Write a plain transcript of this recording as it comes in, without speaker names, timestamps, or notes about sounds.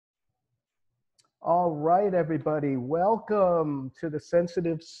All right, everybody, welcome to the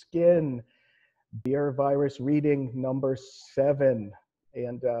Sensitive Skin Beer Virus reading number 7.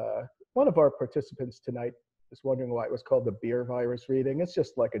 And one of our participants tonight is wondering why it was called the beer virus reading. It's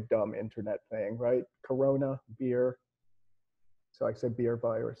just like a dumb internet thing, right? Corona, beer. So I said beer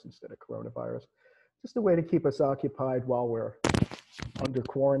virus instead of coronavirus. Just a way to keep us occupied while we're under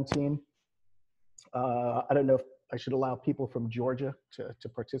quarantine. I don't know if I should allow people from Georgia to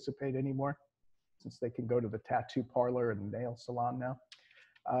participate anymore, since they can go to the tattoo parlor and nail salon now.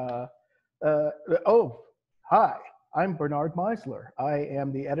 Hi, I'm Bernard Meisler. I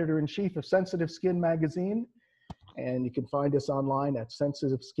am the editor-in-chief of Sensitive Skin magazine, and you can find us online at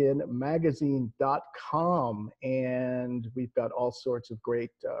sensitiveskinmagazine.com. And we've got all sorts of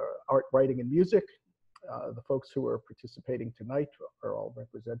great art, writing, and music. The folks who are participating tonight are all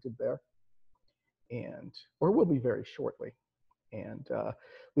represented there, or will be very shortly. And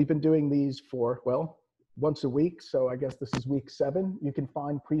we've been doing these for, well, once a week. So I guess this is week 7. You can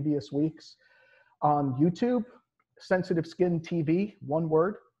find previous weeks on YouTube, SensitiveSkinTV, one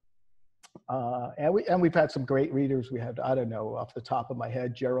word. And we've had some great readers. We had, I don't know, off the top of my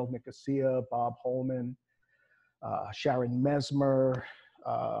head, Gerald Nicosia, Bob Holman, Sharon Mesmer,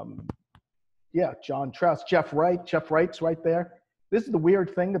 John Truss, Jeff Wright. Jeff Wright's right there. This is the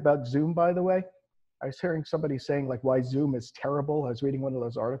weird thing about Zoom, by the way. I was hearing somebody saying like why Zoom is terrible. I was reading one of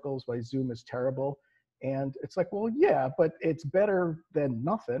those articles, why Zoom is terrible. And it's like, well, yeah, but it's better than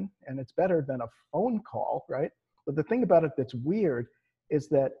nothing. And it's better than a phone call, right? But the thing about it that's weird is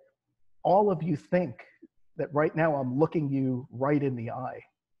that all of you think that right now I'm looking you right in the eye,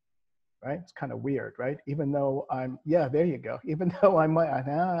 right? It's kind of weird, right? Even though there you go. Even though I'm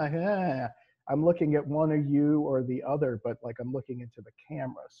looking at one of you or the other, but like I'm looking into the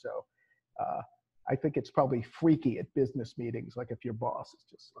camera. So I think it's probably freaky at business meetings. Like if your boss is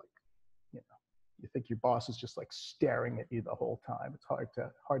just like, you think your boss is just like staring at you the whole time. It's hard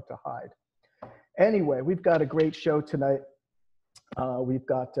to hide. Anyway, we've got a great show tonight. We've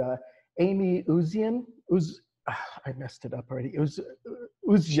got Amy Ouzoonian. I messed it up already.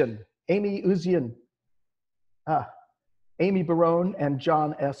 Ouzoonian. Amy Ouzoonian. Amy Barone and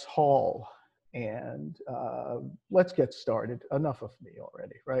John S. Hall. And let's get started. Enough of me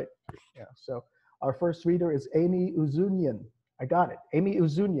already, right? Yeah. So our first reader is Amy Ouzoonian. I got it. Amy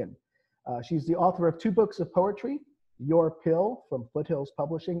Ouzoonian. She's the author of 2 books of poetry, Your Pill from Foothills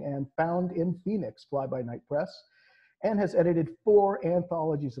Publishing and Found in Phoenix, Fly By Night Press, and has edited 4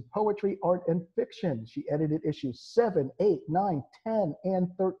 anthologies of poetry, art, and fiction. She edited issues 7, 8, 9, 10, and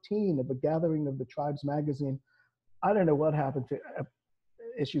 13 of A Gathering of the Tribes magazine. I don't know what happened to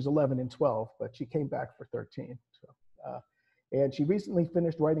issues 11 and 12, but she came back for 13. And she recently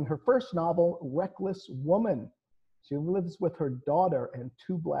finished writing her first novel, Reckless Woman. She lives with her daughter and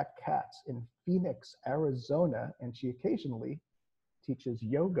 2 black cats in Phoenix, Arizona, and she occasionally teaches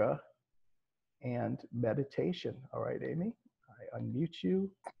yoga and meditation. All right, Amy, I unmute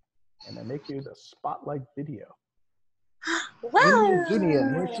you and I make you the spotlight video. Wow. Amy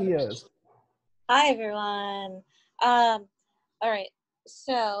Ouzoonian, here she is. Hi, everyone. All right,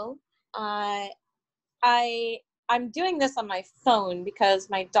 so I'm doing this on my phone because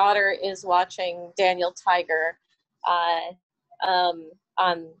my daughter is watching Daniel Tiger on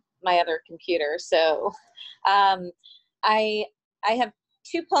my other computer. So I have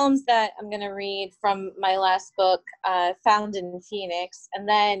 2 poems that I'm going to read from my last book, Found in Phoenix, and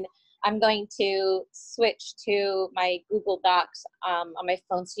then I'm going to switch to my Google Docs on my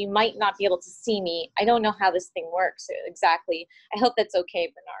phone, so you might not be able to see me. I don't know how this thing works exactly. I hope that's okay,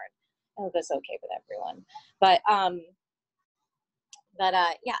 Bernard. I hope that's okay with everyone. But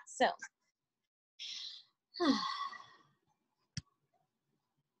yeah, so.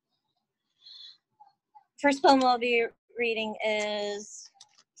 First poem I'll be reading is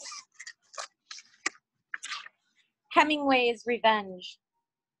Hemingway's Revenge.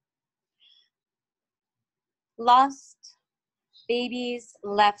 Lost baby's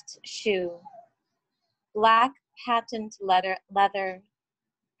left shoe, black patent leather,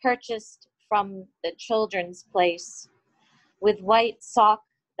 purchased from the children's place, with white sock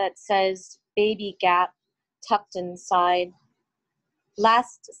that says Baby Gap tucked inside.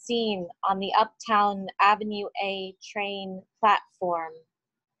 Last seen on the Uptown Avenue A train platform.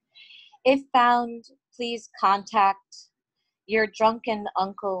 If found, please contact your drunken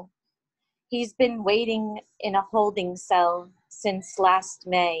uncle. He's been waiting in a holding cell since last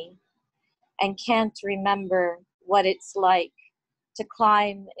May and can't remember what it's like to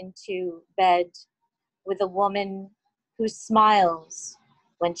climb into bed with a woman who smiles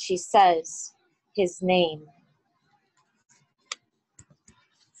when she says his name.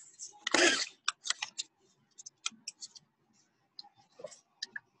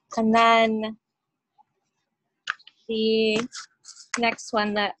 And then the next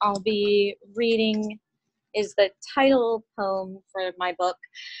one that I'll be reading is the title poem for my book,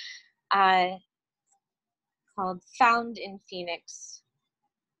 called Found in Phoenix.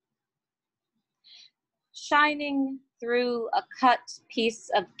 Shining through a cut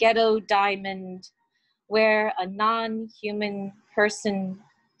piece of ghetto diamond where a non-human person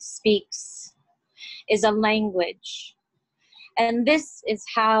speaks is a language. And this is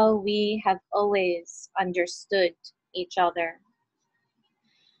how we have always understood each other.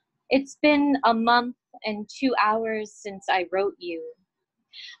 It's been a month and 2 hours since I wrote you.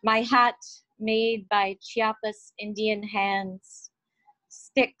 My hat, made by Chiapas Indian hands,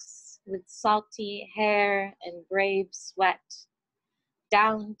 sticks with salty hair and brave sweat,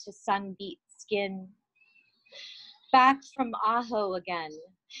 down to sun-beat skin. Back from Ajo again,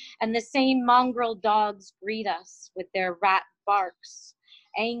 and the same mongrel dogs greet us with their rat barks,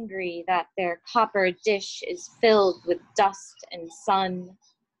 angry that their copper dish is filled with dust and sun.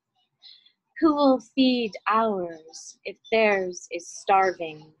 Who will feed ours if theirs is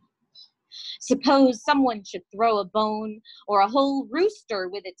starving? Suppose someone should throw a bone or a whole rooster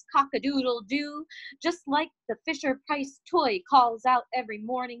with its cock-a-doodle-doo, just like the Fisher-Price toy calls out every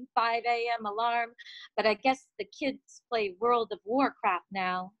morning 5 a.m. alarm, but I guess the kids play World of Warcraft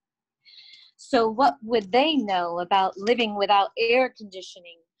now. So what would they know about living without air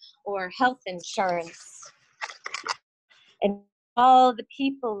conditioning or health insurance? And all the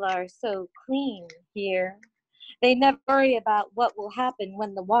people are so clean here. They never worry about what will happen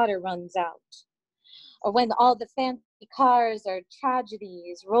when the water runs out, or when all the fancy cars are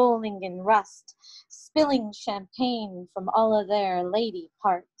tragedies rolling in rust, spilling champagne from all of their lady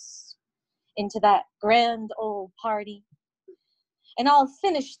parts into that grand old party. And I'll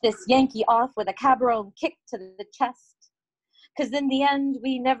finish this Yankee off with a Cabarone kick to the chest, 'cause in the end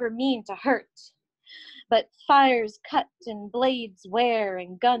we never mean to hurt. But fires cut and blades wear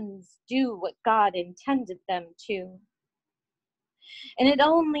and guns do what God intended them to. And it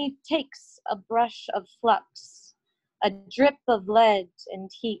only takes a brush of flux, a drip of lead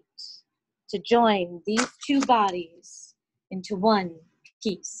and heat to join these two bodies into one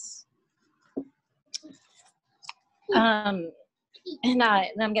piece. And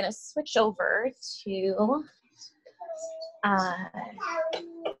I'm going to switch over to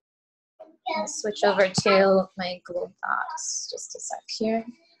my Google Docs. Just a sec here.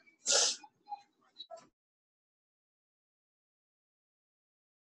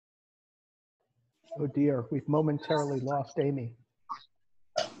 Oh dear, we've momentarily lost Amy.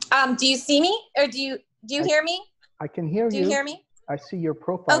 Do you see me, or do you hear me? I can hear you. Do you hear me? I see your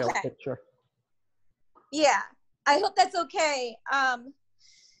profile Okay. picture. Yeah, I hope that's okay.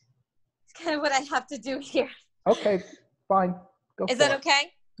 It's kind of what I have to do here. Okay, fine. Go for it. Is that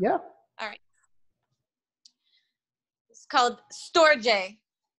okay? Yeah. All right. It's called Storge.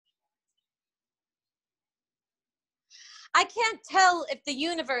 I can't tell if the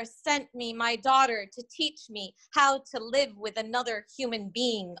universe sent me my daughter to teach me how to live with another human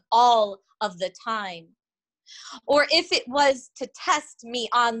being all of the time, or if it was to test me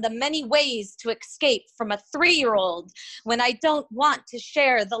on the many ways to escape from a 3-year-old when I don't want to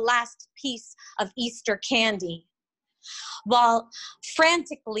share the last piece of Easter candy, while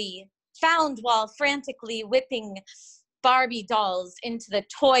frantically whipping Barbie dolls into the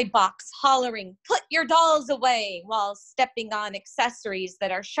toy box, hollering, "Put your dolls away," while stepping on accessories that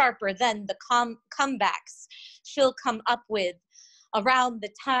are sharper than the comebacks she'll come up with around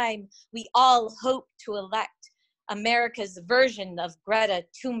the time we all hope to elect America's version of Greta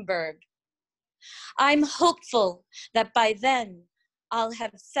Thunberg. I'm hopeful that by then I'll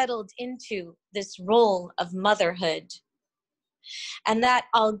have settled into this role of motherhood, and that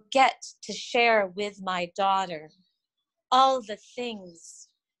I'll get to share with my daughter all the things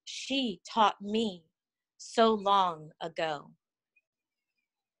she taught me so long ago.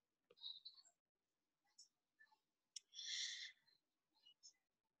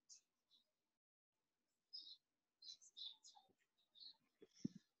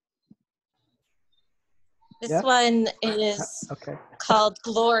 This one is called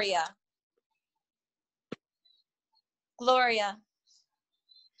Gloria. Gloria.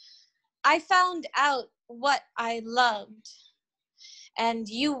 I found out what I loved, and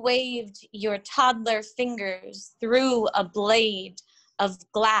you waved your toddler fingers through a blade of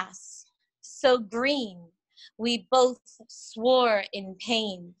glass, so green we both swore in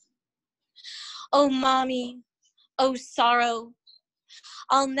pain. Oh, mommy, oh, sorrow,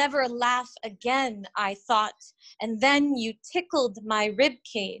 I'll never laugh again, I thought, and then you tickled my rib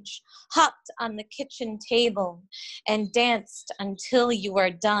cage, hopped on the kitchen table, and danced until you were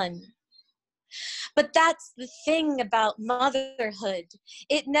done. But that's the thing about motherhood.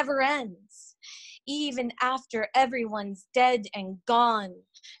 It never ends. Even after everyone's dead and gone,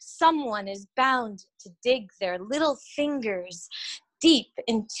 someone is bound to dig their little fingers deep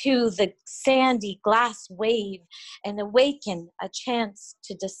into the sandy glass wave and awaken a chance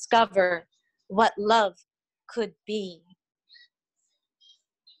to discover what love could be.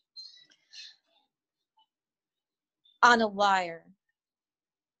 On a wire.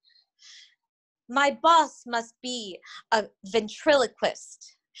 My boss must be a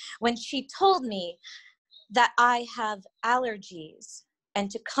ventriloquist when she told me that I have allergies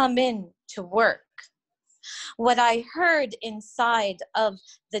and to come in to work. What I heard inside of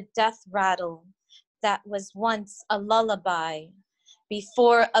the death rattle that was once a lullaby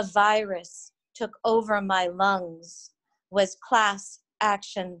before a virus took over my lungs was class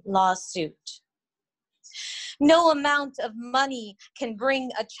action lawsuit. No amount of money can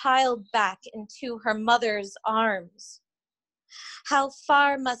bring a child back into her mother's arms. How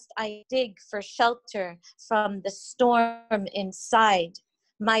far must I dig for shelter from the storm inside?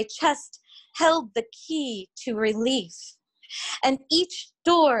 My chest held the key to relief, and each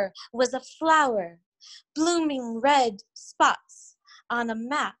door was a flower, blooming red spots on a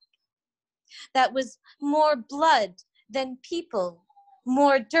map that was more blood than people,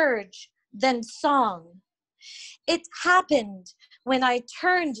 more dirge than song. It happened when I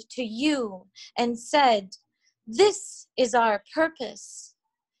turned to you and said, "This is our purpose.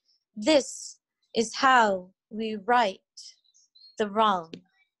 This is how we right the wrong."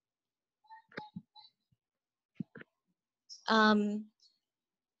 How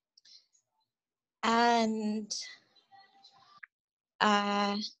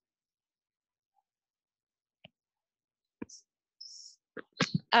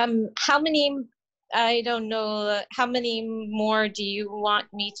many, I don't know, how many more do you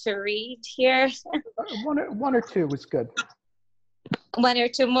want me to read here? One or two is good. One or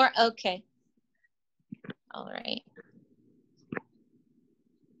two more? Okay. All right.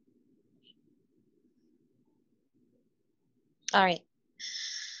 All right.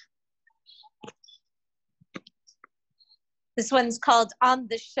 This one's called On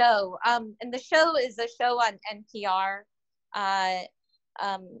the Show. And the show is a show on NPR. I'm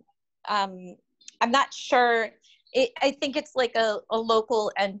not sure. I think it's like a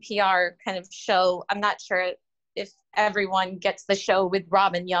local NPR kind of show. I'm not sure if everyone gets the show with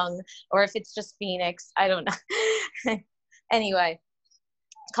Robin Young or if it's just Phoenix. I don't know. Anyway,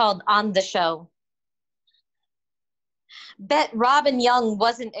 it's called On the Show. Bet Robin Young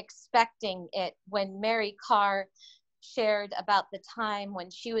wasn't expecting it when Mary Carr shared about the time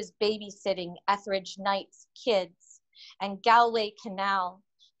when she was babysitting Etheridge Knight's kids and Galway Canal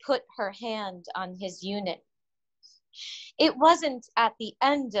put her hand on his unit. It wasn't at the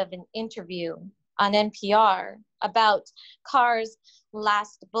end of an interview on NPR about Carr's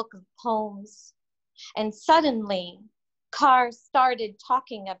last book of poems. And suddenly, Carr started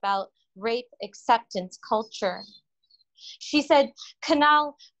talking about rape acceptance culture. She said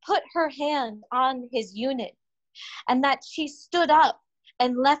Canal put her hand on his unit and that she stood up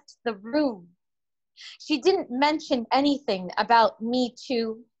and left the room. She didn't mention anything about Me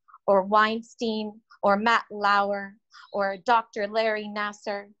Too or Weinstein or Matt Lauer or Dr. Larry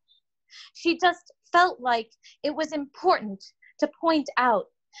Nassar. She just felt like it was important to point out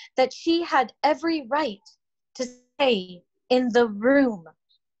that she had every right to stay in the room.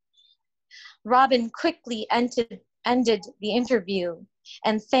 Robin quickly ended the interview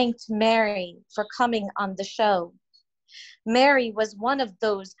and thanked Mary for coming on the show. Mary was one of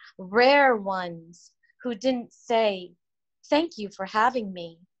those rare ones who didn't say, "Thank you for having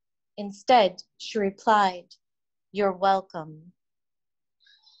me." Instead, she replied, "You're welcome."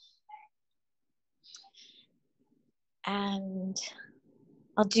 And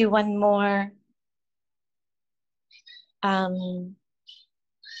I'll do one more.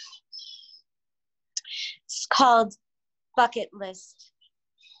 It's called Bucket List.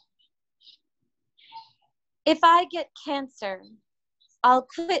 If I get cancer, I'll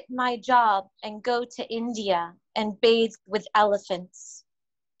quit my job and go to India and bathe with elephants,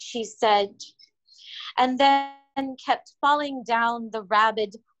 she said, and then kept falling down the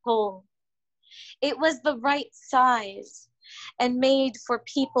rabid hole. It was the right size and made for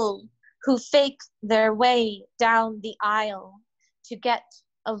people who fake their way down the aisle to get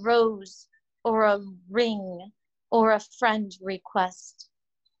a rose or a ring or a friend request.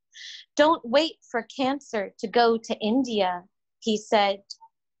 Don't wait for cancer to go to India, he said.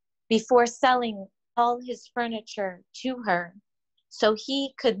 before selling all his furniture to her so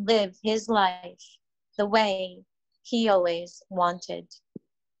he could live his life the way he always wanted.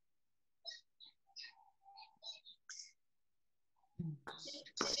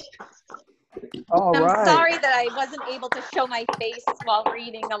 All I'm right. sorry that I wasn't able to show my face while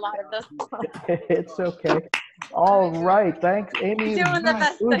reading a lot of those books. It's okay. All right. Thanks, Amy. Doing the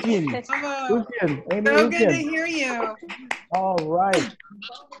best I can. Ouzoonian. Amy So good to Ouzoonian. hear you. All right.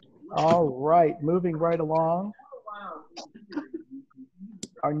 All right. Moving right along.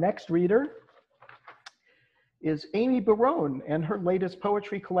 Our next reader is Amy Barone, and her latest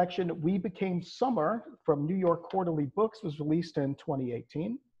poetry collection, We Became Summer, from New York Quarterly Books, was released in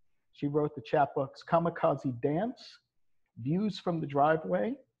 2018. She wrote the chapbooks Kamikaze Dance, Views from the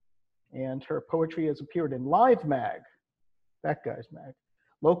Driveway, and her poetry has appeared in Live Mag, that guy's mag,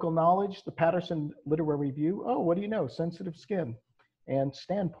 Local Knowledge, the Paterson Literary Review, oh, what do you know, Sensitive Skin, and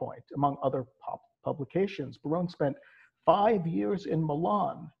Standpoint, among other publications. Barone spent 5 years in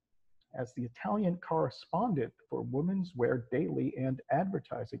Milan as the Italian correspondent for Women's Wear Daily and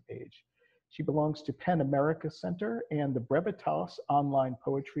Advertising Age. She belongs to PEN America Center and the Brevitas online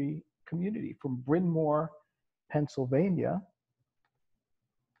poetry community from Bryn Mawr, Pennsylvania.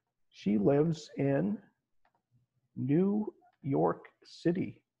 She lives in New York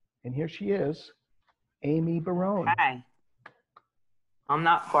City. And here she is, Amy Barone. Hi. I'm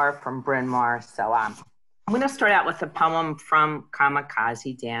not far from Bryn Mawr, so I'm going to start out with a poem from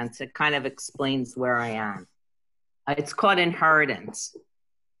Kamikaze Dance. It kind of explains where I am. It's called Inheritance.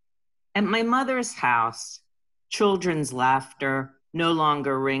 At my mother's house, children's laughter no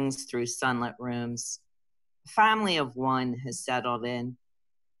longer rings through sunlit rooms. A family of one has settled in.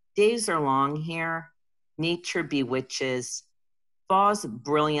 Days are long here. Nature bewitches. Fall's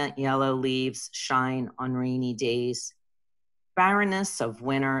brilliant yellow leaves shine on rainy days. Barrenness of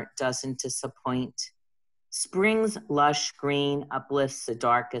winter doesn't disappoint. Spring's lush green uplifts the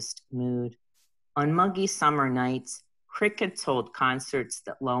darkest mood. On muggy summer nights, crickets hold concerts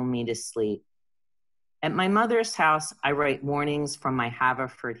that lull me to sleep. At my mother's house, I write mornings from my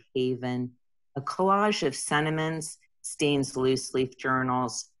Haverford haven. A collage of sentiments stains loose leaf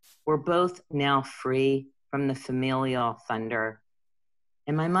journals. We're both now free from the familial thunder.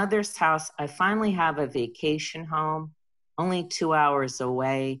 In my mother's house, I finally have a vacation home, only 2 hours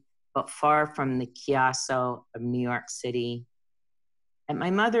away, but far from the chiasso of New York City. At my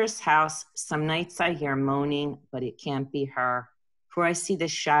mother's house, some nights I hear moaning, but it can't be her, for I see the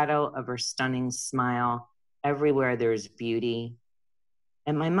shadow of her stunning smile everywhere there's beauty.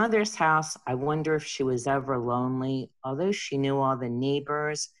 At my mother's house, I wonder if she was ever lonely, although she knew all the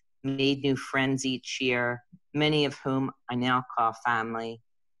neighbors, made new friends each year, many of whom I now call family.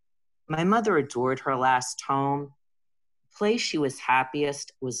 My mother adored her last home. The place she was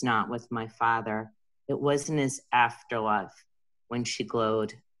happiest was not with my father. It was in his afterlife when she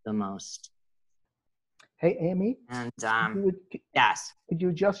glowed the most. Hey, Amy. And yes. Could you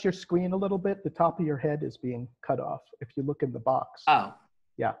adjust your screen a little bit? The top of your head is being cut off. If you look in the box. Oh.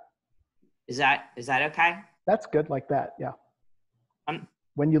 Yeah. Is that okay? That's good, like that. Yeah.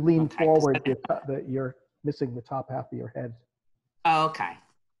 When you lean forward, you're missing the top half of your head. Oh, okay.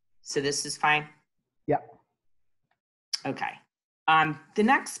 So this is fine? Yeah. Okay. The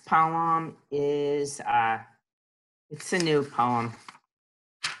next poem is, it's a new poem.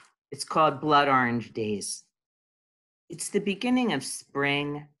 It's called Blood Orange Days. It's the beginning of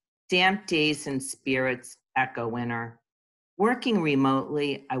spring. Damp days and spirits echo winter. Working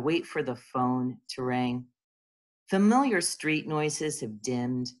remotely, I wait for the phone to ring. Familiar street noises have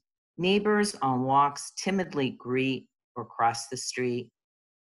dimmed. Neighbors on walks timidly greet or cross the street.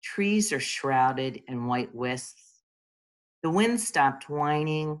 Trees are shrouded in white wisps. The wind stopped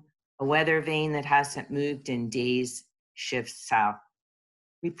whining. A weather vane that hasn't moved in days shifts south.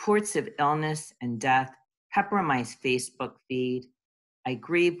 Reports of illness and death pepper my Facebook feed. I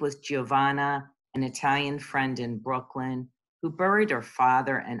grieve with Giovanna, an Italian friend in Brooklyn, who buried her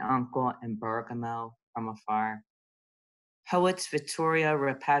father and uncle in Bergamo from afar. Poets Vittorio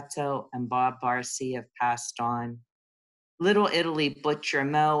Repetto and Bob Barsi have passed on. Little Italy butcher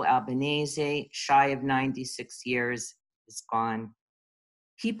Mo Albanese, shy of 96 years, is gone.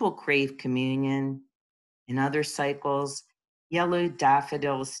 People crave communion. In other cycles, yellow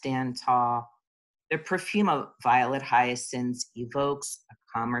daffodils stand tall. The perfume of violet hyacinths evokes a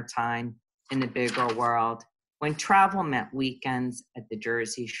calmer time in the bigger world when travel meant weekends at the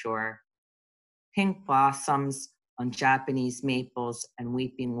Jersey Shore. Pink blossoms on Japanese maples and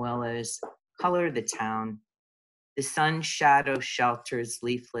weeping willows color the town. The sun's shadow shelters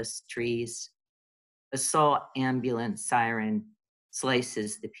leafless trees. A soul ambulance siren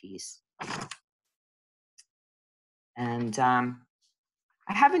slices the piece. And I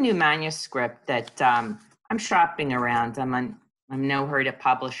have a new manuscript that I'm shopping around. I'm in no hurry to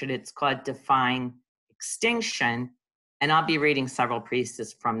publish it. It's called Defying Extinction, and I'll be reading several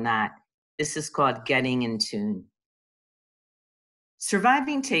pieces from that. This is called Getting in Tune.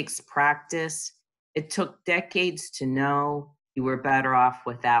 Surviving takes practice. It took decades to know you were better off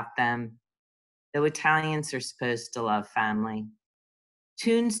without them, though Italians are supposed to love family.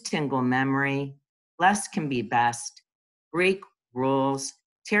 Tunes tingle memory. Less can be best. Break rules.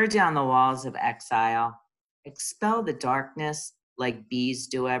 Tear down the walls of exile. Expel the darkness like bees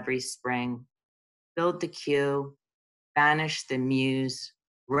do every spring. Build the queue. Banish the muse.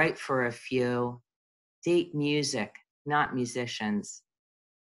 Write for a few. Date music, not musicians.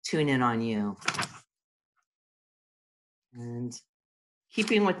 Tune in on you. And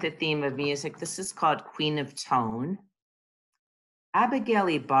keeping with the theme of music, this is called Queen of Tone. Abigail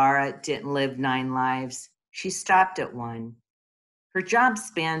Ibarra didn't live 9 lives. She stopped at 1. Her job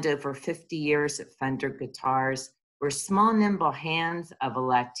spanned over 50 years at Fender Guitars, where small, nimble hands of a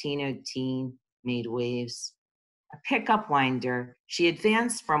Latino teen made waves. A pickup winder, she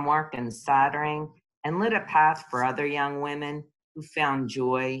advanced from work in soldering and lit a path for other young women who found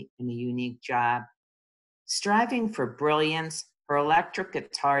joy in a unique job. Striving for brilliance, her electric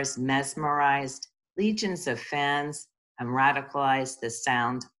guitars mesmerized legions of fans and radicalized the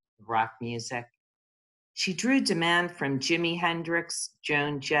sound of rock music. She drew demand from Jimi Hendrix,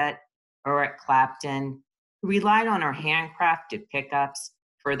 Joan Jett, Eric Clapton, who relied on her handcrafted pickups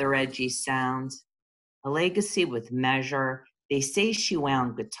for their edgy sounds. A legacy with measure, they say she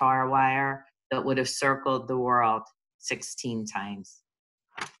wound guitar wire that would have circled the world 16 times.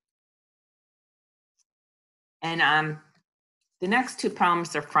 And the next 2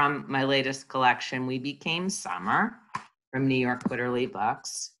 poems are from my latest collection, We Became Summer, from New York Quarterly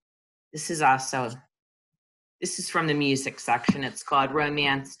Books. This is from the music section. It's called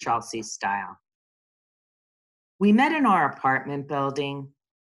Romance Chelsea Style. We met in our apartment building.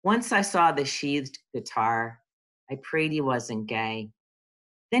 Once I saw the sheathed guitar. I prayed he wasn't gay.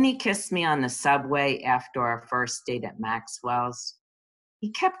 Then he kissed me on the subway after our first date at Maxwell's. He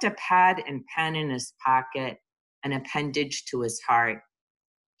kept a pad and pen in his pocket, an appendage to his heart.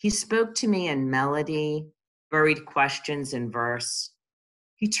 He spoke to me in melody, buried questions in verse.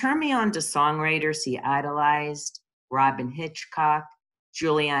 He turned me on to songwriters he idolized, Robin Hitchcock,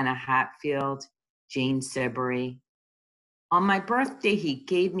 Juliana Hatfield, Jane Siberry. On my birthday, he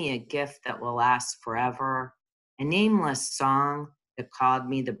gave me a gift that will last forever, a nameless song that called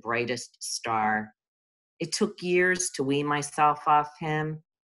me the brightest star. It took years to wean myself off him,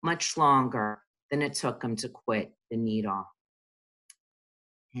 much longer than it took him to quit the needle.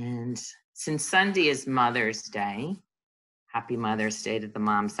 And since Sunday is Mother's Day, happy Mother's Day to the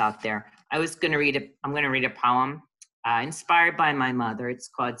moms out there. I'm going to read a poem inspired by my mother. It's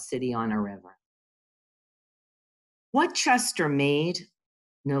called City on a River. What Chester made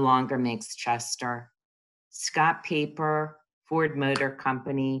no longer makes Chester. Scott Paper, Ford Motor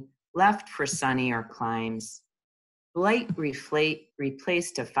Company, left for sunnier climes. Blight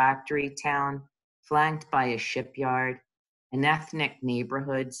replaced a factory town, flanked by a shipyard, and ethnic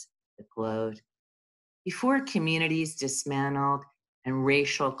neighborhoods that glowed. Before communities dismantled and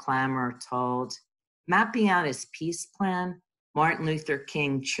racial clamor told, mapping out his peace plan, Martin Luther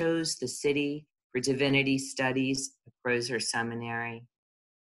King chose the city for divinity studies at Crozer Seminary.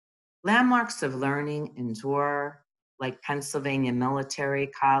 Landmarks of learning endure, like Pennsylvania Military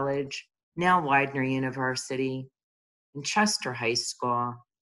College, now Widener University, and Chester High School.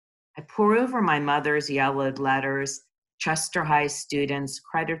 I pore over my mother's yellowed letters. Chester High students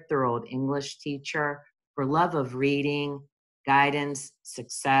credit their old English teacher for love of reading, guidance,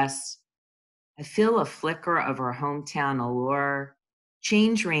 success. I feel a flicker of our hometown allure.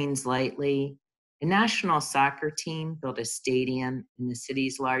 Change reigns lightly. A national soccer team built a stadium in the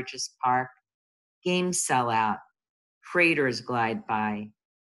city's largest park. Games sell out. Freighters glide by.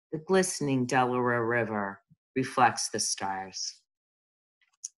 The glistening Delaware River reflects the stars.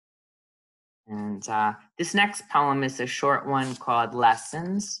 And this next poem is a short one called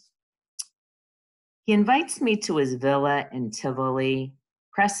Lessons. He invites me to his villa in Tivoli,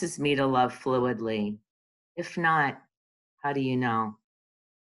 presses me to love fluidly. If not, how do you know?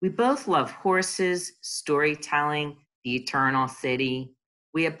 We both love horses, storytelling, the eternal city.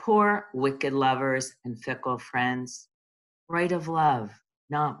 We abhor wicked lovers and fickle friends. Right of love,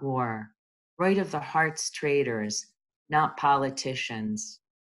 not war. Right of the heart's traders, not politicians.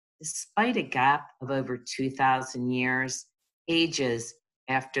 Despite a gap of over 2,000 years, ages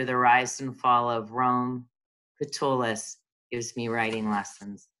after the rise and fall of Rome, Catullus, gives me writing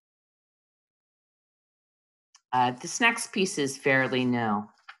lessons. This next piece is fairly new.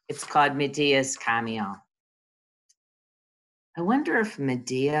 It's called Medea's Cameo. I wonder if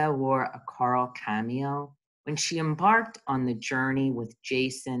Medea wore a coral cameo when she embarked on the journey with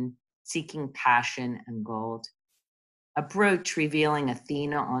Jason, seeking passion and gold. A brooch revealing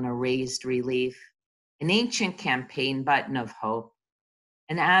Athena on a raised relief, an ancient campaign button of hope,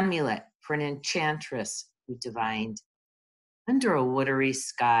 an amulet for an enchantress who divined. Under a watery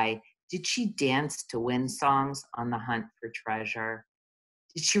sky, did she dance to wind songs on the hunt for treasure?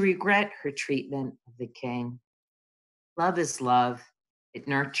 Did she regret her treatment of the king? Love is love. It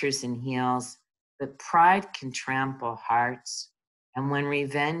nurtures and heals, but pride can trample hearts. And when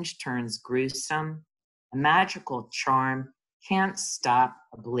revenge turns gruesome, a magical charm can't stop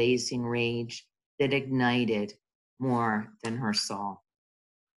a blazing rage that ignited more than her soul.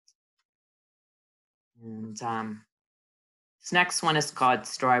 And this next one is called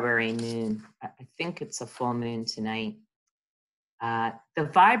Strawberry Moon. I think it's a full moon tonight. The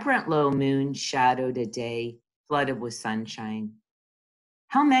vibrant low moon shadowed a day flooded with sunshine.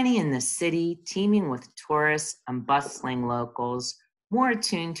 How many in the city, teeming with tourists and bustling locals, more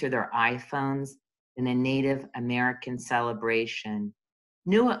attuned to their iPhones than a Native American celebration,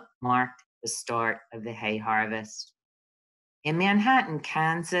 knew it marked the start of the hay harvest. In Manhattan,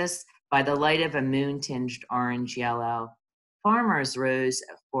 Kansas, by the light of a moon-tinged orange-yellow, farmers rose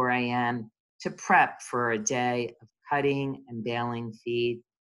at 4 a.m. to prep for a day of cutting and baling feed.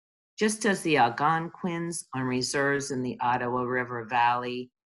 Just as the Algonquins on reserves in the Ottawa River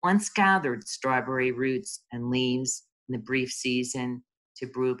Valley once gathered strawberry roots and leaves in the brief season to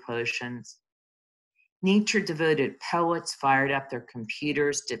brew potions. Nature-devoted poets fired up their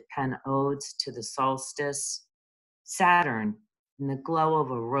computers to pen odes to the solstice. Saturn, in the glow of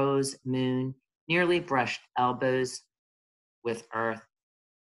a rose moon, nearly brushed elbows with earth.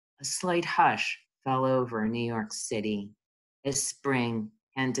 A slight hush fell over New York City as spring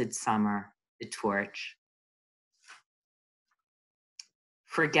handed summer the torch.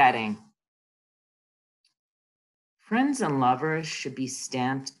 Forgetting. Friends and lovers should be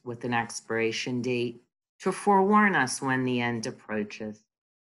stamped with an expiration date to forewarn us when the end approaches.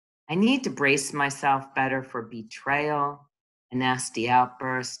 I need to brace myself better for betrayal, a nasty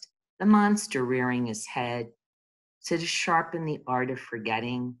outburst, the monster rearing his head. So to sharpen the art of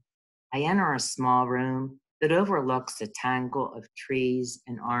forgetting, I enter a small room that overlooks a tangle of trees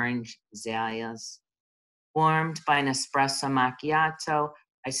and orange azaleas. Warmed by an espresso macchiato,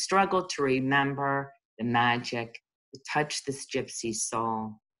 I struggle to remember the magic that touched this gypsy's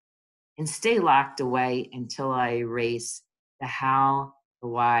soul and stay locked away until I erase the how, the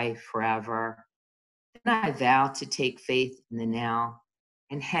why forever. Then I vow to take faith in the now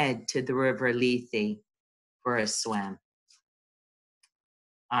and head to the river Lethe for a swim.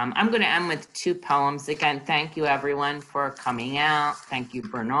 I'm going to end with two poems. Again, thank you everyone for coming out. Thank you,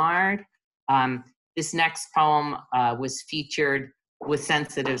 Bernard. This next poem was featured with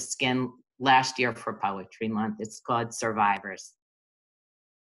Sensitive Skin last year for Poetry Month. It's called Survivors.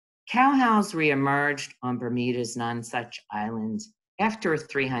 Cowhows reemerged on Bermuda's Nonsuch Island after a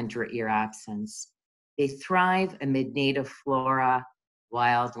 300-year absence. They thrive amid native flora,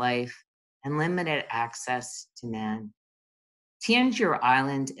 wildlife, and limited access to man. Tangier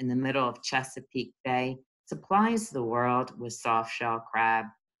Island in the middle of Chesapeake Bay supplies the world with soft-shell crab,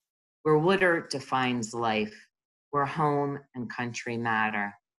 where water defines life, where home and country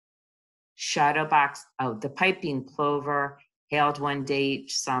matter. The piping plover, hailed one day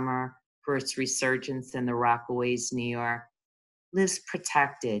each summer for its resurgence in the Rockaways, New York, lives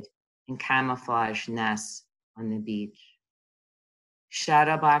protected in camouflage nests on the beach.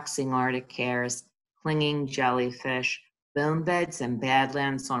 Shadowboxing Arctic hares, clinging jellyfish, bone beds and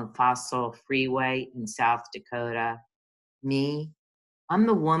badlands on Fossil Freeway in South Dakota. Me, I'm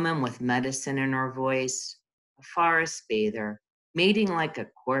the woman with medicine in her voice, a forest bather, mating like a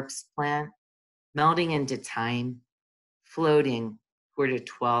corpse plant, melting into time, floating toward a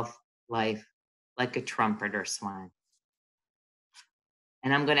 12th life like a trumpeter swan.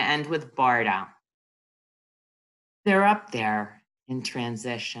 And I'm going to end with Barda. They're up there in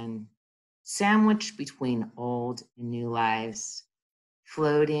transition, sandwiched between old and new lives,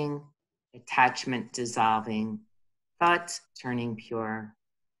 floating, attachment dissolving, thoughts turning pure.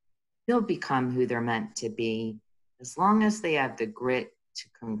 They'll become who they're meant to be, as long as they have the grit to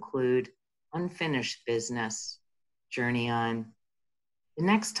conclude unfinished business, journey on. The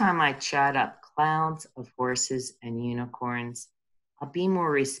next time I chat up clouds of horses and unicorns, I'll be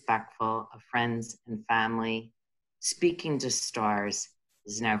more respectful of friends and family. Speaking to stars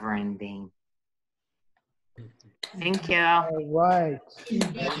is never in vain. Thank you. All right.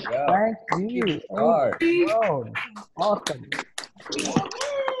 Yeah. Thank you. Start. Barone. Awesome.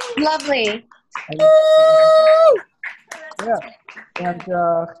 Lovely. And, yeah. And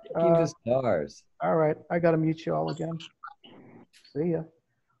Looking to stars. all right, I got to mute you all again. See ya.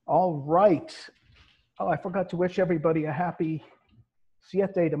 All right. Oh, I forgot to wish everybody a happy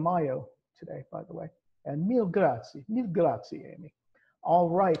Siete de Mayo today, by the way. And mil grazie, Amy. All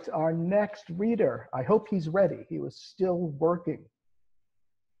right, our next reader. I hope he's ready. He was still working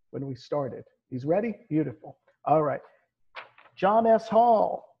when we started. He's ready? Beautiful. All right. John S.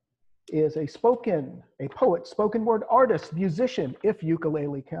 Hall is a poet, spoken word artist, musician, if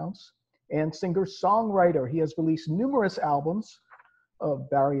ukulele counts, and singer-songwriter. He has released numerous albums of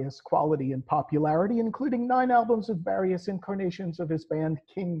various quality and popularity, including 9 albums of various incarnations of his band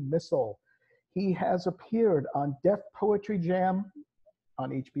King Missile. He has appeared on Def Poetry Jam on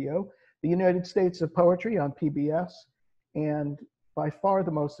HBO, the United States of Poetry on PBS, and by far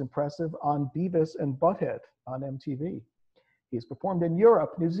the most impressive, on Beavis and Butthead on MTV. He's performed in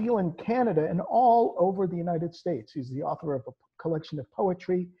Europe, New Zealand, Canada, and all over the United States. He's the author of a collection of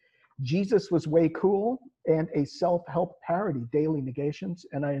poetry, Jesus Was Way Cool, and a self-help parody, Daily Negations.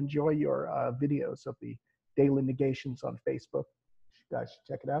 And I enjoy your videos of the Daily Negations on Facebook. You guys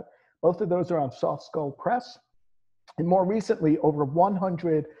should check it out. Both of those are on Soft Skull Press. And more recently, over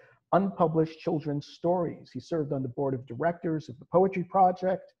 100 unpublished children's stories. He served on the board of directors of the Poetry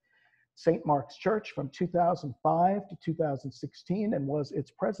Project, St. Mark's Church from 2005 to 2016, and was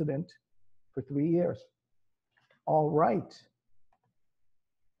its president for 3 years. All right.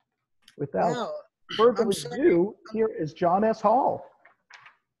 Without further ado, here is John S. Hall.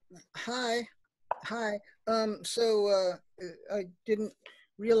 Hi. So I didn't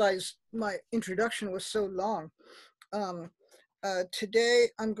realize my introduction was so long. Today,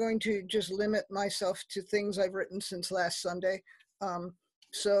 I'm going to just limit myself to things I've written since last Sunday.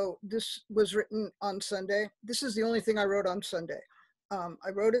 So this was written on Sunday. This is the only thing I wrote on Sunday. I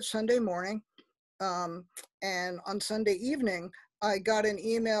wrote it Sunday morning, and on Sunday evening, I got an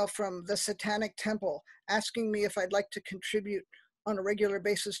email from the Satanic Temple asking me if I'd like to contribute on a regular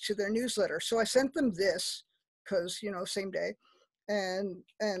basis to their newsletter. So I sent them this, because, you know, same day. And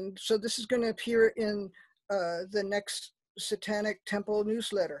so this is going to appear in the next Satanic Temple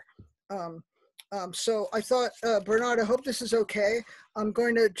newsletter. So I thought, Bernard, I hope this is okay. I'm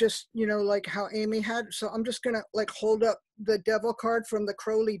going to just, you know, like how Amy had. So I'm just going to like hold up the devil card from the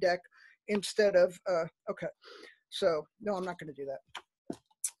Crowley deck instead of, okay. So no, I'm not going to do that.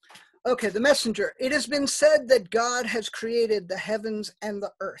 Okay, the messenger. It has been said that God has created the heavens and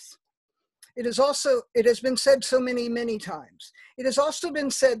the earth. It has been said so many, many times. It has also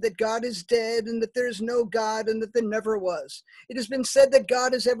been said that God is dead and that there is no God and that there never was. It has been said that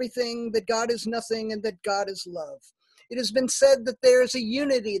God is everything, that God is nothing, and that God is love. It has been said that there is a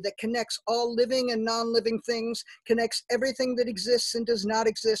unity that connects all living and non-living things, connects everything that exists and does not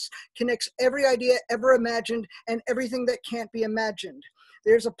exist, connects every idea ever imagined and everything that can't be imagined.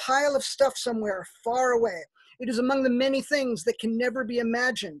 There's a pile of stuff somewhere far away. It is among the many things that can never be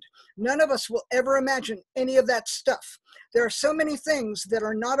imagined. None of us will ever imagine any of that stuff. There are so many things that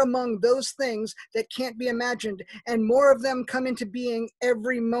are not among those things that can't be imagined, and more of them come into being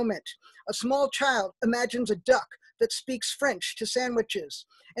every moment. A small child imagines a duck that speaks French to sandwiches.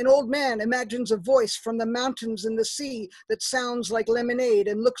 An old man imagines a voice from the mountains and the sea that sounds like lemonade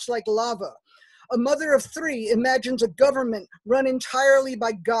and looks like lava. A mother of 3 imagines a government run entirely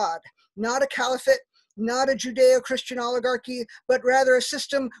by God, not a caliphate, not a Judeo-Christian oligarchy, but rather a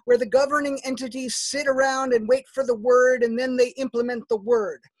system where the governing entities sit around and wait for the word and then they implement the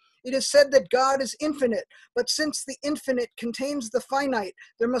word. It is said that God is infinite, but since the infinite contains the finite,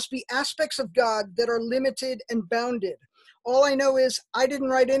 there must be aspects of God that are limited and bounded. All I know is I didn't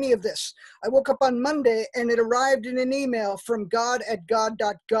write any of this. I woke up on Monday and it arrived in an email from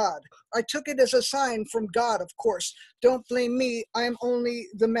God@God.God. I took it as a sign from God, of course. Don't blame me. I am only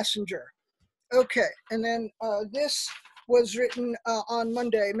the messenger. Okay, and then this was written on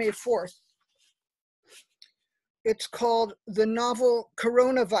Monday, May 4th. It's called The Novel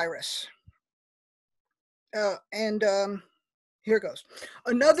Coronavirus. Here goes.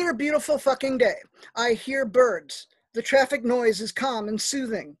 Another beautiful fucking day. I hear birds. The traffic noise is calm and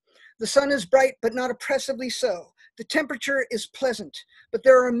soothing. The sun is bright, but not oppressively so. The temperature is pleasant, but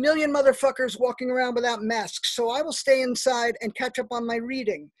there are a million motherfuckers walking around without masks, so I will stay inside and catch up on my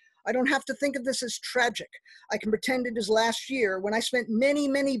reading. I don't have to think of this as tragic. I can pretend it is last year when I spent many,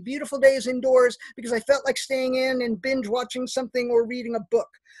 many beautiful days indoors because I felt like staying in and binge watching something or reading a book.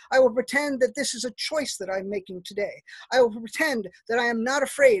 I will pretend that this is a choice that I'm making today. I will pretend that I am not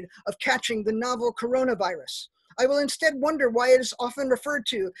afraid of catching the novel coronavirus. I will instead wonder why it is often referred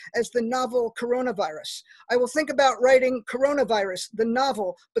to as the novel coronavirus. I will think about writing Coronavirus, the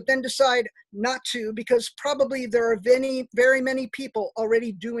novel, but then decide not to because probably there are very many people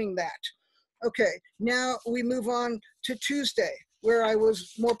already doing that. Okay, now we move on to Tuesday, where I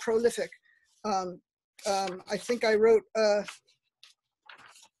was more prolific. I think I wrote, I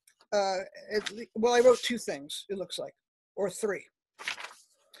wrote 2 things, it looks like, or 3.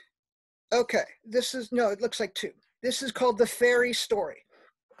 Okay, it looks like 2. This is called The Fairy Story.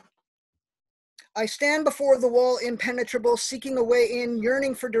 I stand before the wall impenetrable, seeking a way in,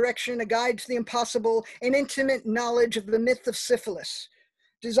 yearning for direction, a guide to the impossible, an intimate knowledge of the myth of syphilis.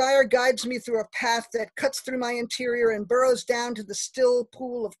 Desire guides me through a path that cuts through my interior and burrows down to the still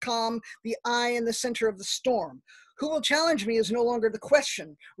pool of calm, the eye in the center of the storm. Who will challenge me is no longer the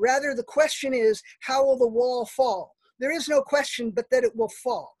question. Rather, the question is, how will the wall fall? There is no question but that it will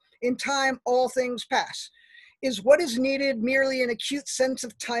fall. In time, all things pass. Is what is needed merely an acute sense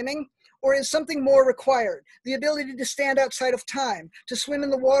of timing? Or is something more required? The ability to stand outside of time, to swim in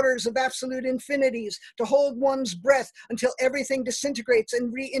the waters of absolute infinities, to hold one's breath until everything disintegrates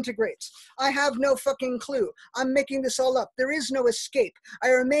and reintegrates. I have no fucking clue. I'm making this all up. There is no escape. I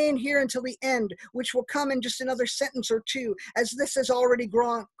remain here until the end, which will come in just another sentence or 2, as this has already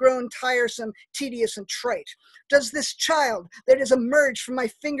grown tiresome, tedious, and trite. Does this child that has emerged from my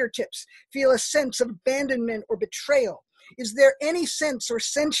fingertips feel a sense of abandonment or betrayal? Is there any sense or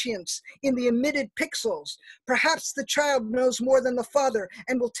sentience in the emitted pixels? Perhaps the child knows more than the father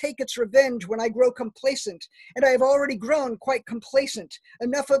and will take its revenge when I grow complacent. And I have already grown quite complacent.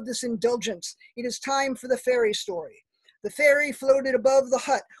 Enough of this indulgence. It is time for the fairy story. The fairy floated above the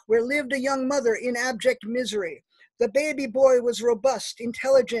hut where lived a young mother in abject misery. The baby boy was robust,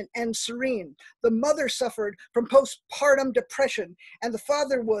 intelligent, and serene. The mother suffered from postpartum depression, and the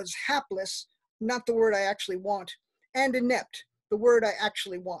father was hapless, not the word I actually want, and inept, the word I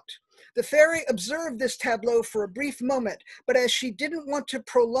actually want. The fairy observed this tableau for a brief moment, but as she didn't want to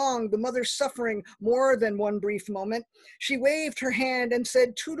prolong the mother's suffering more than one brief moment, she waved her hand and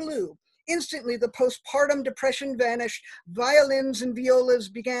said toodaloo. Instantly, the postpartum depression vanished. Violins and violas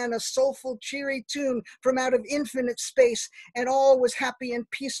began a soulful, cheery tune from out of infinite space, and all was happy and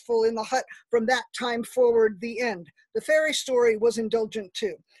peaceful in the hut from that time forward, the end. The fairy story was indulgent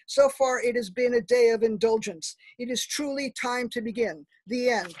too. So far, it has been a day of indulgence. It is truly time to begin. The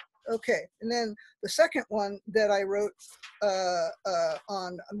end. Okay, and then the second one that I wrote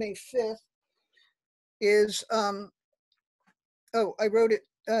on May 5th is, I wrote it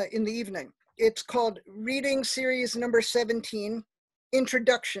in the evening. It's called Reading Series number 17,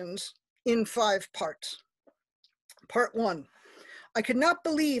 Introductions, in 5 parts. Part 1. I could not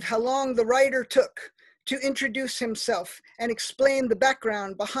believe how long the writer took to introduce himself and explain the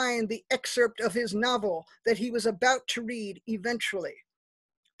background behind the excerpt of his novel that he was about to read eventually.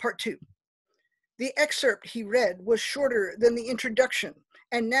 Part 2. The excerpt he read was shorter than the introduction,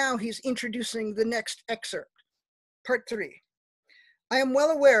 and now he's introducing the next excerpt. Part 3. I am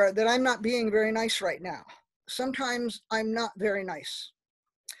well aware that I'm not being very nice right now. Sometimes I'm not very nice.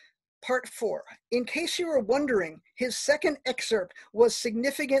 Part 4. In case you were wondering, his second excerpt was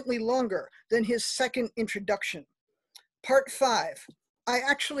significantly longer than his second introduction. Part 5. I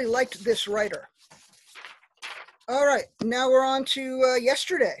actually liked this writer. All right, now we're on to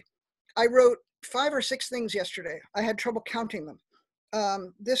yesterday. I wrote 5 or 6 things yesterday. I had trouble counting them.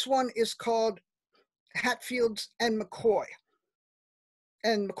 This one is called Hatfields and McCoys.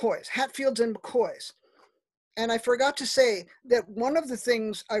 Hatfields and McCoys. And I forgot to say that one of the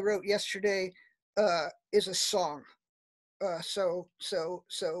things I wrote yesterday is a song. So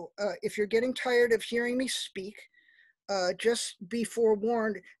if you're getting tired of hearing me speak, just be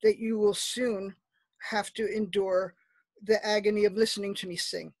forewarned that you will soon have to endure the agony of listening to me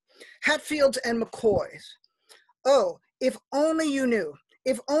sing. Hatfields and McCoys. Oh, if only you knew.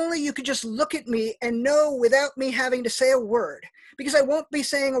 If only you could just look at me and know without me having to say a word. Because I won't be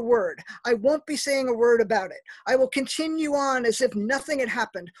saying a word. I won't be saying a word about it. I will continue on as if nothing had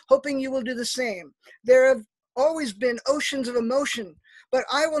happened, hoping you will do the same. There have always been oceans of emotion, but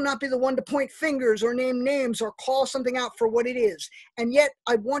I will not be the one to point fingers or name names or call something out for what it is. And yet,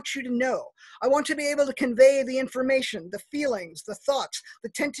 I want you to know. I want to be able to convey the information, the feelings, the thoughts, the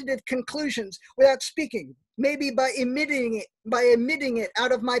tentative conclusions without speaking, maybe by emitting it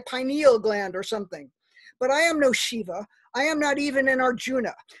out of my pineal gland or something. But I am no Shiva. I am not even an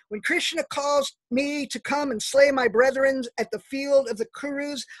Arjuna. When Krishna calls me to come and slay my brethren at the field of the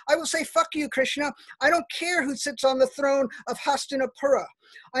Kurus, I will say, fuck you, Krishna. I don't care who sits on the throne of Hastinapura.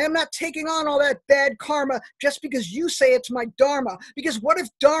 I am not taking on all that bad karma just because you say it's my dharma. Because what if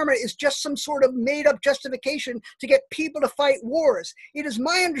dharma is just some sort of made-up justification to get people to fight wars? It is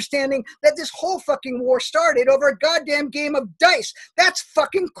my understanding that this whole fucking war started over a goddamn game of dice. That's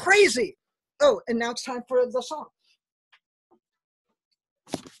fucking crazy. Oh, and now it's time for the song.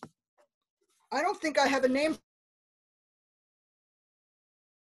 I don't think I have a name.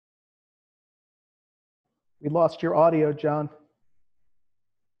 We lost your audio, John.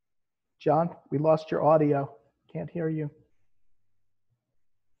 John, we lost your audio. Can't hear you.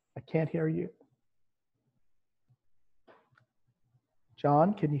 I can't hear you.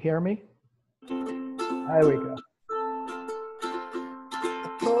 John, can you hear me? There we go.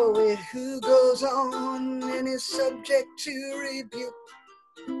 A poet who goes on and is subject to rebuke.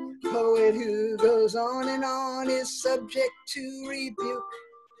 Poet who goes on and on is subject to rebuke.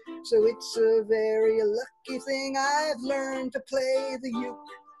 So it's a very lucky thing I've learned to play the uke.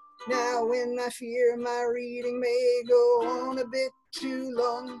 Now when I fear my reading may go on a bit too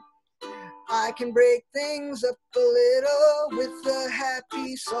long, I can break things up a little with a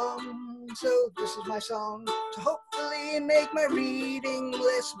happy song. So this is my song to hopefully make my reading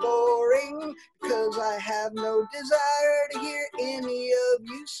less boring, because I have no desire to hear any of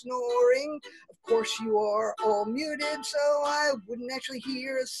you snoring. Of course you are all muted, so I wouldn't actually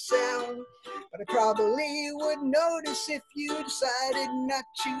hear a sound, but I probably would notice if you decided not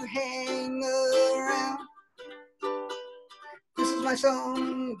to hang around. This is my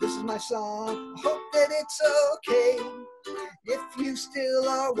song, this is my song, I hope that it's okay. If you still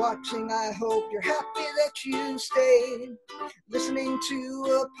are watching, I hope you're happy that you stayed. Listening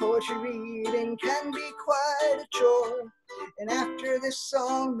to a poetry reading can be quite a chore. And after this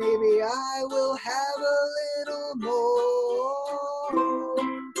song, maybe I will have a little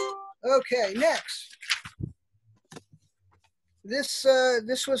more. Okay, next. This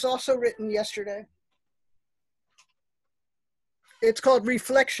was also written yesterday. It's called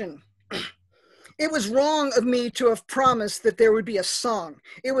Reflection. It was wrong of me to have promised that there would be a song.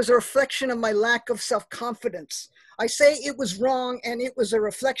 It was a reflection of my lack of self-confidence. I say it was wrong and it was a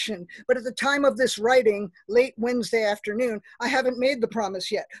reflection, but at the time of this writing, late Wednesday afternoon, I haven't made the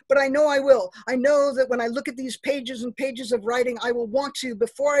promise yet, but I know I will. I know that when I look at these pages and pages of writing, I will want to,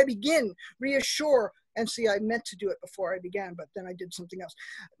 before I begin, reassure. And see, I meant to do it before I began, but then I did something else.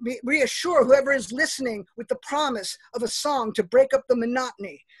 Reassure whoever is listening with the promise of a song to break up the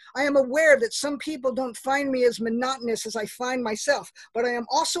monotony. I am aware that some people don't find me as monotonous as I find myself, but I am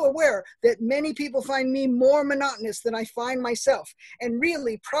also aware that many people find me more monotonous than I find myself. And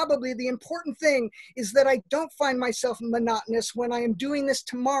really, probably the important thing is that I don't find myself monotonous when I am doing this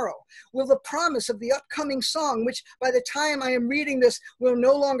tomorrow. Will the promise of the upcoming song, which by the time I am reading this will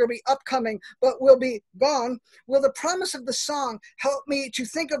no longer be upcoming, but will be gone, will the promise of the song help me to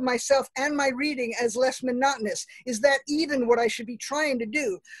think of myself and my reading as less monotonous? Is that even what I should be trying to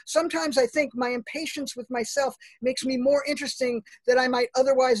do? Sometimes I think my impatience with myself makes me more interesting than I might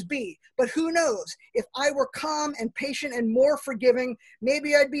otherwise be. But who knows? If I were calm and patient and more forgiving,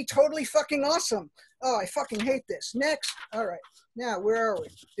 maybe I'd be totally fucking awesome. Oh, I fucking hate this. Next. All right. Now, where are we?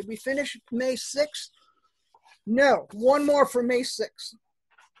 Did we finish May 6th? No. One more for May 6th.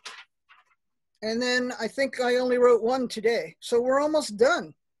 And then I think I only wrote one today. So we're almost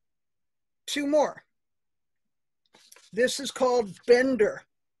done. Two more. This is called Bender.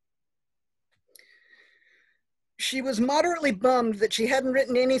 She was moderately bummed that she hadn't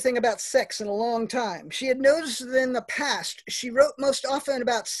written anything about sex in a long time. She had noticed that in the past, she wrote most often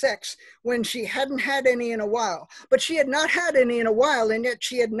about sex when she hadn't had any in a while. But she had not had any in a while, and yet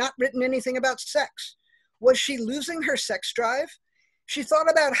she had not written anything about sex. Was she losing her sex drive? She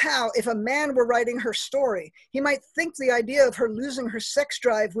thought about how, if a man were writing her story, he might think the idea of her losing her sex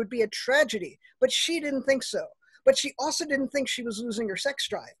drive would be a tragedy, but she didn't think so. But she also didn't think she was losing her sex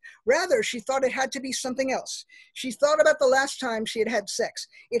drive. Rather, she thought it had to be something else. She thought about the last time she had had sex.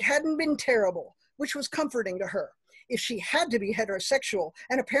 It hadn't been terrible, which was comforting to her. If she had to be heterosexual,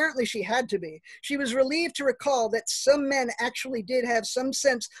 and apparently she had to be, she was relieved to recall that some men actually did have some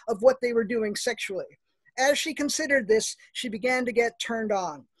sense of what they were doing sexually. As she considered this, she began to get turned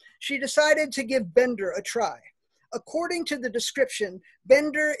on. She decided to give Bender a try. According to the description,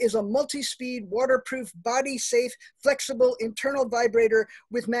 Bender is a multi-speed, waterproof, body-safe, flexible internal vibrator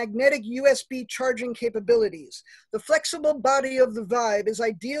with magnetic USB charging capabilities. The flexible body of the Vibe is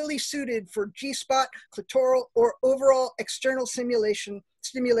ideally suited for G-spot, clitoral, or overall external stimulation,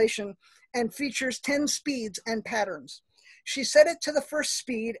 and features 10 speeds and patterns. She set it to the first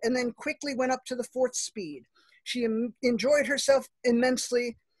speed and then quickly went up to the fourth speed. She enjoyed herself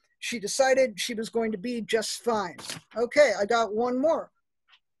immensely. She decided she was going to be just fine. Okay, I got one more.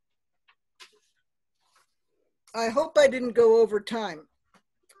 I hope I didn't go over time.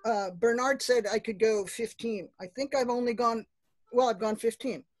 Bernard said I could go 15. I think I've only gone, well, I've gone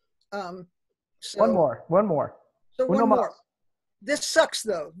 15. So, one more. So Uno one more. más. This sucks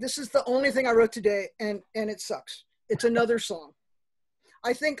though. This is the only thing I wrote today and it sucks. It's another song.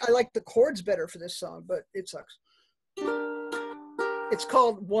 I think I like the chords better for this song, but it sucks. It's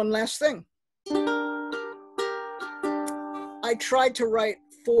called One Last Thing. I tried to write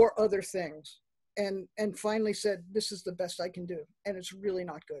 4 other things and finally said, this is the best I can do. And it's really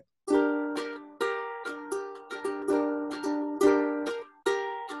not good.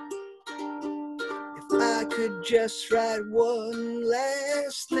 If I could just write one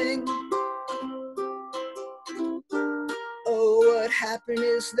last thing, oh, what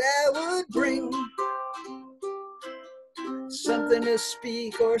happiness that would bring. Something to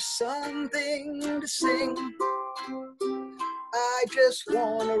speak or something to sing. I just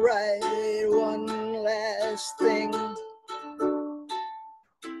want to write one last thing.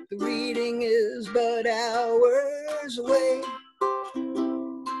 The reading is but hours away.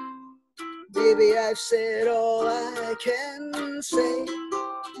 Baby, I've said all I can say.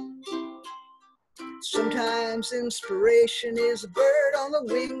 Sometimes inspiration is a bird on the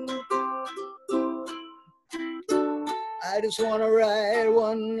wing. I just want to write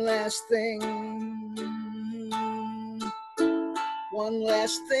one last thing. One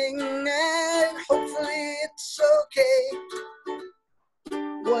last thing, and hopefully it's okay.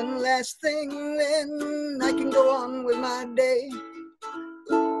 One last thing, then I can go on with my day.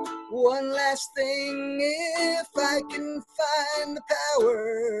 One last thing, if I can find the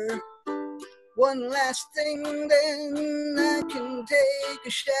power. One last thing, then I can take a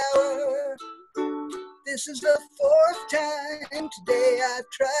shower. This is the 4th time today I've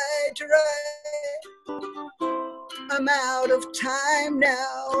tried to write. I'm out of time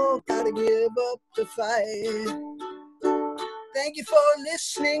now, gotta give up the fight. Thank you for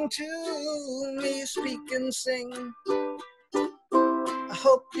listening to me speak and sing. I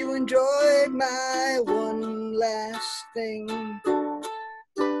hope you enjoyed my one last thing.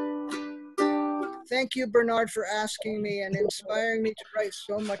 Thank you, Bernard, for asking me and inspiring me to write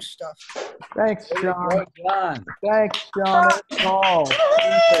so much stuff. Thanks, John. Go, John. Thanks, John. That's all.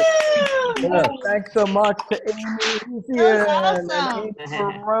 Yeah, thanks so much to Amy Ouzoonian awesome. and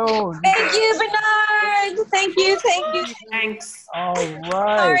Amy Barone. Thank you, Bernard. Thank you. Thanks. All Sorry,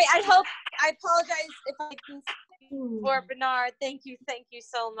 right. I apologize if I can speak for Bernard. Thank you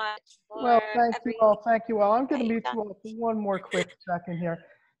so much. Well, thank you all. I'm going to mute you all for one more quick second here.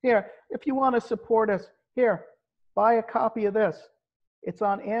 Here, if you want to support us, here, buy a copy of this. It's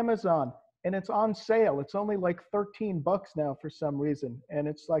on Amazon and it's on sale. It's only like $13 now for some reason. And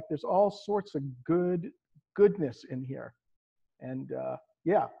it's like there's all sorts of goodness in here. And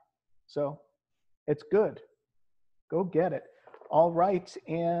yeah, so it's good. Go get it. All right.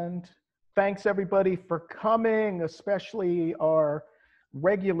 And thanks everybody for coming, especially our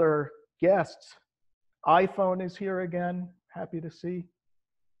regular guests. iPhone is here again. Happy to see.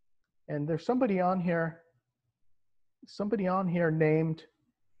 And there's somebody on here named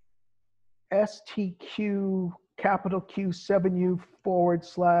STQ capital Q7U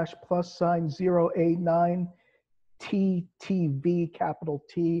 /+089 TTV capital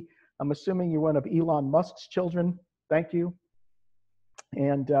T. I'm assuming you're one of Elon Musk's children. Thank you.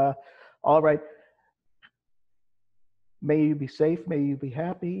 And all right. May you be safe. May you be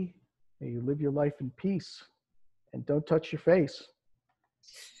happy. May you live your life in peace. And don't touch your face.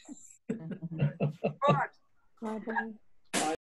 Bye.